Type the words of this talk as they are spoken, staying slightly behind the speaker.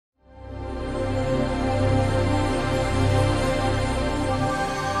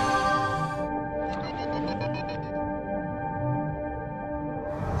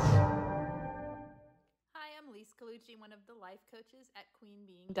life coaches at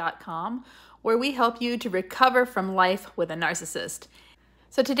queenbeing.com, where we help you to recover from life with a narcissist.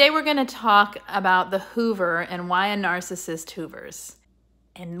 So today we're going to talk about the Hoover and why a narcissist hoovers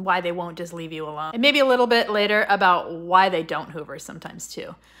and why they won't just leave you alone. And maybe a little bit later about why they don't hoover sometimes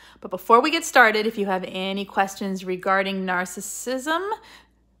too. But before we get started, if you have any questions regarding narcissism,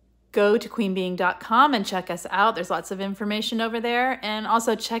 go to queenbeing.com and check us out. There's lots of information over there. And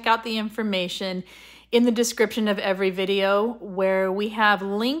also check out the information in the description of every video, where we have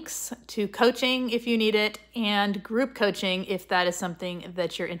links to coaching if you need it and group coaching if that is something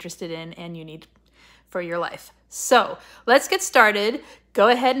that you're interested in and you need for your life. So let's get started. Go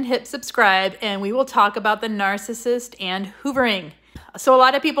ahead and hit subscribe and we will talk about the narcissist and hoovering. So a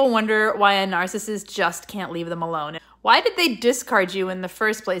lot of people wonder why a narcissist just can't leave them alone. Why did they discard you in the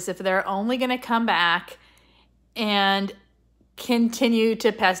first place if they're only going to come back and continue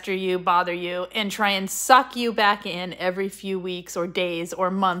to pester you, bother you, and try and suck you back in every few weeks or days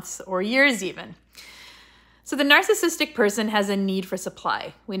or months or years even? So the narcissistic person has a need for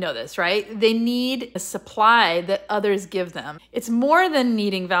supply. We know this, right? They need a supply that others give them. It's more than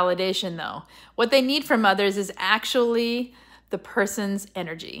needing validation though. What they need from others is actually the person's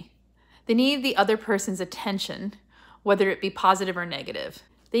energy. They need the other person's attention, whether it be positive or negative.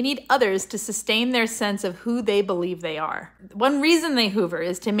 They need others to sustain their sense of who they believe they are. One reason they hoover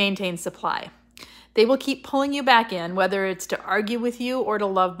is to maintain supply. They will keep pulling you back in, whether it's to argue with you or to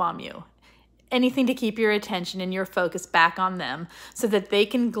love bomb you. Anything to keep your attention and your focus back on them so that they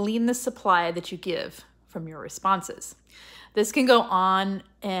can glean the supply that you give from your responses. This can go on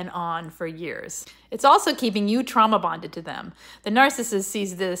and on for years. It's also keeping you trauma bonded to them. The narcissist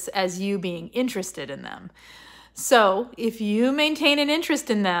sees this as you being interested in them. So if you maintain an interest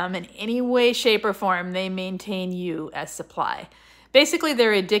in them in any way, shape, or form, they maintain you as supply. Basically,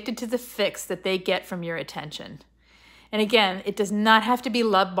 they're addicted to the fix that they get from your attention. And again, it does not have to be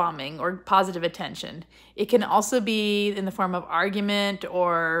love bombing or positive attention. It can also be in the form of argument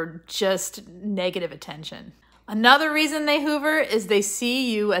or just negative attention. Another reason they hoover is they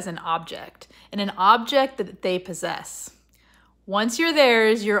see you as an object, and an object that they possess. Once you're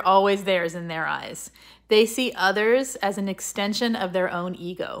theirs, you're always theirs in their eyes. They see others as an extension of their own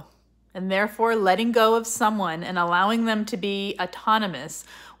ego, and therefore letting go of someone and allowing them to be autonomous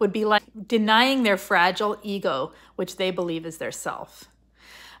would be like denying their fragile ego, which they believe is their self.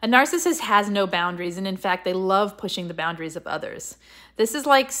 A narcissist has no boundaries, and in fact, they love pushing the boundaries of others. This is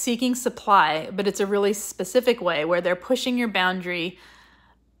like seeking supply, but it's a really specific way where they're pushing your boundary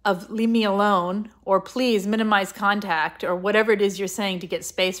of leave me alone, or please minimize contact, or whatever it is you're saying to get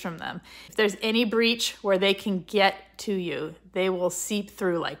space from them. If there's any breach where they can get to you, they will seep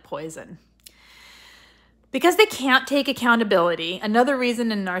through like poison. Because they can't take accountability, another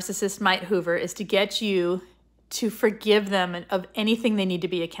reason a narcissist might hoover is to get you to forgive them of anything they need to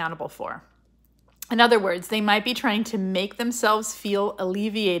be accountable for. In other words, they might be trying to make themselves feel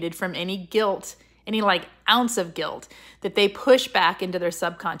alleviated from any guilt, any like ounce of guilt that they push back into their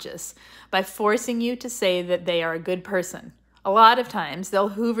subconscious by forcing you to say that they are a good person. A lot of times they'll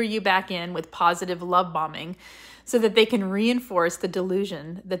hoover you back in with positive love bombing so that they can reinforce the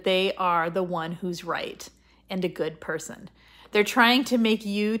delusion that they are the one who's right and a good person. They're trying to make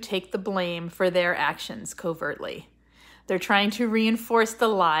you take the blame for their actions covertly. They're trying to reinforce the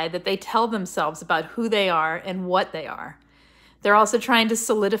lie that they tell themselves about who they are and what they are. They're also trying to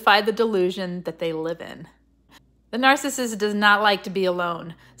solidify the delusion that they live in. The narcissist does not like to be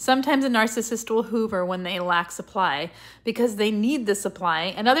alone. Sometimes a narcissist will hoover when they lack supply because they need the supply,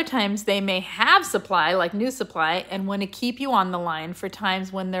 and other times they may have supply, like new supply, and want to keep you on the line for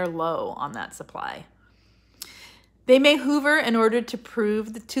times when they're low on that supply. They may hoover in order to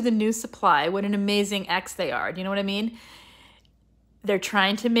prove to the new supply what an amazing ex they are. Do you know what I mean? They're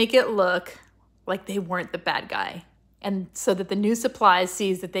trying to make it look like they weren't the bad guy, and so that the new supply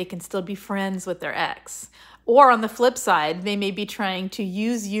sees that they can still be friends with their ex. Or on the flip side, they may be trying to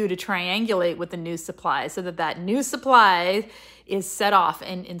use you to triangulate with the new supply so that that new supply is set off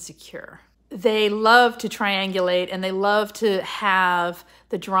and insecure. They love to triangulate, and they love to have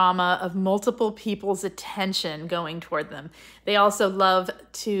the drama of multiple people's attention going toward them. They also love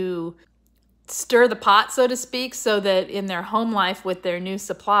to stir the pot, so to speak, so that in their home life with their new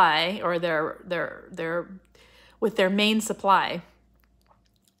supply, or with their main supply,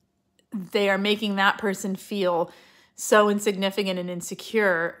 they are making that person feel so insignificant and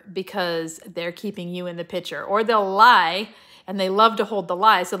insecure because they're keeping you in the picture. Or they'll lie, and they love to hold the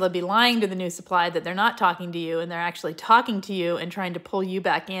lie, so they'll be lying to the new supply that they're not talking to you, and they're actually talking to you and trying to pull you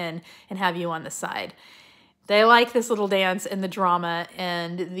back in and have you on the side. They like this little dance and the drama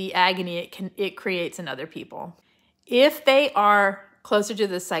and the agony it creates in other people. If they are closer to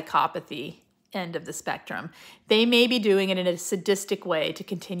the psychopathy end of the spectrum, they may be doing it in a sadistic way to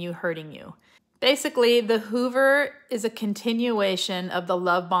continue hurting you. Basically, the Hoover is a continuation of the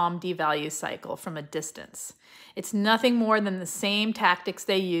love bomb devalue cycle from a distance. It's nothing more than the same tactics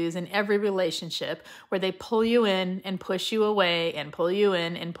they use in every relationship, where they pull you in and push you away and pull you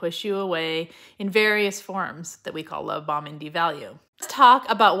in and push you away in various forms that we call love bomb and devalue. Let's talk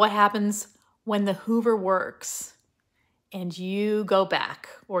about what happens when the Hoover works and you go back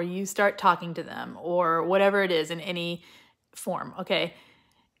or you start talking to them or whatever it is in any form, okay?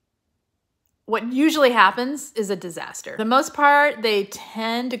 What usually happens is a disaster. For the most part, they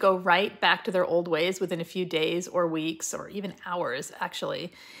tend to go right back to their old ways within a few days or weeks or even hours,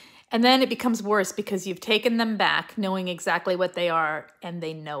 actually. And then it becomes worse because you've taken them back knowing exactly what they are and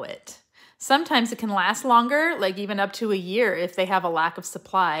they know it. Sometimes it can last longer, like even up to a year if they have a lack of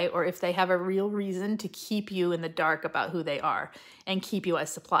supply or if they have a real reason to keep you in the dark about who they are and keep you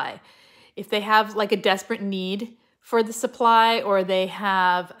as supply. If they have like a desperate need for the supply, or they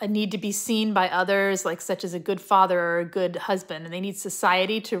have a need to be seen by others, like such as a good father or a good husband, and they need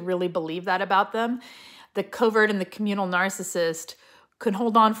society to really believe that about them, the covert and the communal narcissist could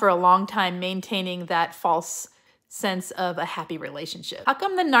hold on for a long time maintaining that false sense of a happy relationship. How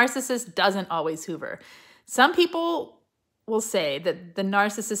come the narcissist doesn't always Hoover? Some people will say that the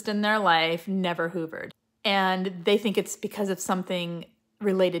narcissist in their life never Hoovered, and they think it's because of something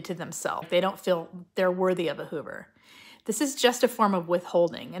related to themselves. They don't feel they're worthy of a Hoover. This is just a form of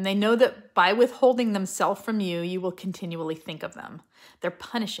withholding, and they know that by withholding themselves from you, you will continually think of them. They're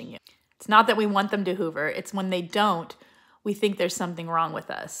punishing you. It's not that we want them to Hoover. It's when they don't, we think there's something wrong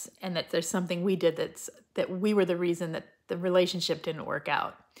with us and that there's something we did that we were the reason that the relationship didn't work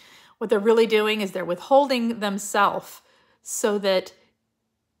out. What they're really doing is they're withholding themselves so that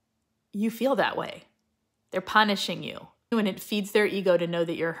you feel that way. They're punishing you. And it feeds their ego to know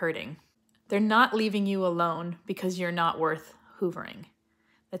that you're hurting. They're not leaving you alone because you're not worth hoovering.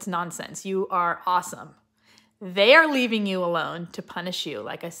 That's nonsense. You are awesome. They are leaving you alone to punish you,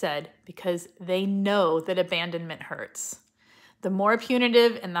 like I said, because they know that abandonment hurts. The more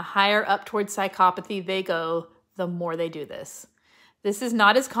punitive and the higher up towards psychopathy they go, the more they do this. This is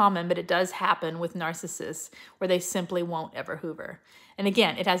not as common, but it does happen with narcissists where they simply won't ever Hoover. And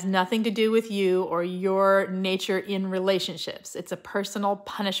again, it has nothing to do with you or your nature in relationships. It's a personal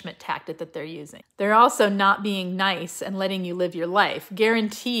punishment tactic that they're using. They're also not being nice and letting you live your life.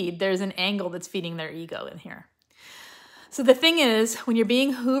 Guaranteed, there's an angle that's feeding their ego in here. So the thing is, when you're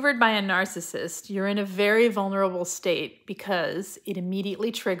being hoovered by a narcissist, you're in a very vulnerable state because it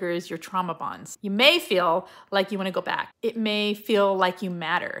immediately triggers your trauma bonds. You may feel like you want to go back. It may feel like you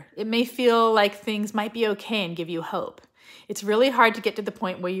matter. It may feel like things might be okay and give you hope. It's really hard to get to the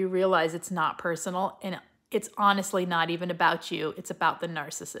point where you realize it's not personal and it's honestly not even about you. It's about the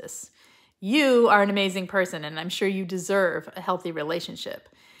narcissist. You are an amazing person and I'm sure you deserve a healthy relationship.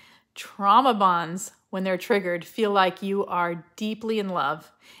 Trauma bonds, when they're triggered, feel like you are deeply in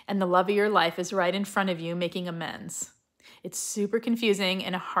love and the love of your life is right in front of you making amends. It's super confusing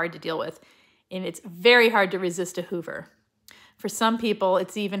and hard to deal with, and it's very hard to resist a Hoover. For some people,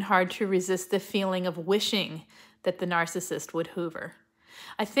 it's even hard to resist the feeling of wishing that the narcissist would Hoover.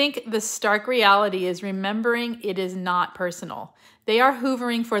 I think the stark reality is remembering it is not personal. They are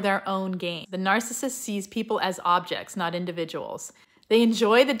hoovering for their own gain. The narcissist sees people as objects, not individuals. They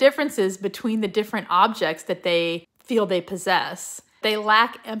enjoy the differences between the different objects that they feel they possess. They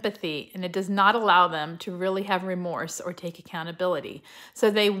lack empathy, and it does not allow them to really have remorse or take accountability.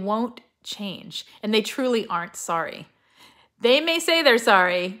 So they won't change, and they truly aren't sorry. They may say they're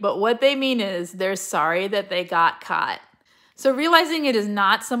sorry, but what they mean is they're sorry that they got caught. So realizing it is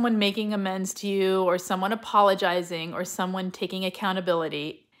not someone making amends to you or someone apologizing or someone taking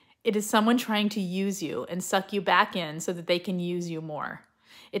accountability, it is someone trying to use you and suck you back in so that they can use you more.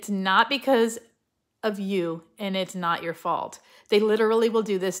 It's not because of you and it's not your fault. They literally will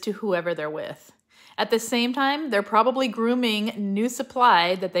do this to whoever they're with. At the same time, they're probably grooming new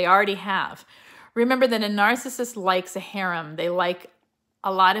supply that they already have. Remember that a narcissist likes a harem. They like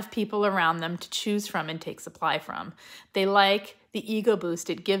a lot of people around them to choose from and take supply from. They like the ego boost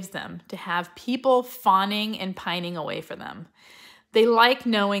it gives them to have people fawning and pining away for them. They like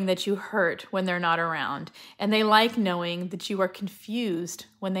knowing that you hurt when they're not around, and they like knowing that you are confused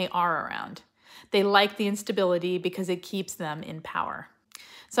when they are around. They like the instability because it keeps them in power.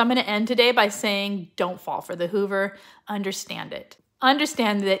 So I'm going to end today by saying, don't fall for the Hoover. Understand it.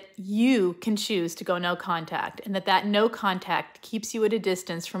 Understand that you can choose to go no contact, and that no contact keeps you at a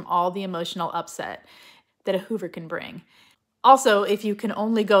distance from all the emotional upset that a Hoover can bring. Also, if you can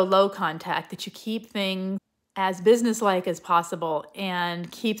only go low contact, that you keep things as businesslike as possible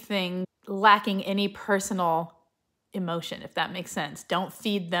and keep things lacking any personal emotion, if that makes sense. Don't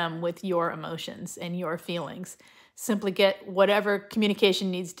feed them with your emotions and your feelings. Simply get whatever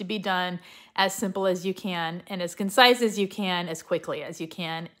communication needs to be done as simple as you can and as concise as you can, as quickly as you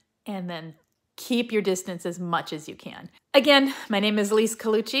can, and then keep your distance as much as you can. Again, my name is Lise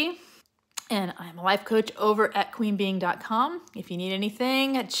Colucci, and I'm a life coach over at queenbeing.com. If you need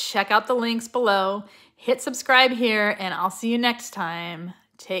anything, check out the links below. Hit subscribe here, and I'll see you next time.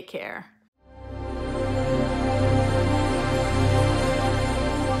 Take care.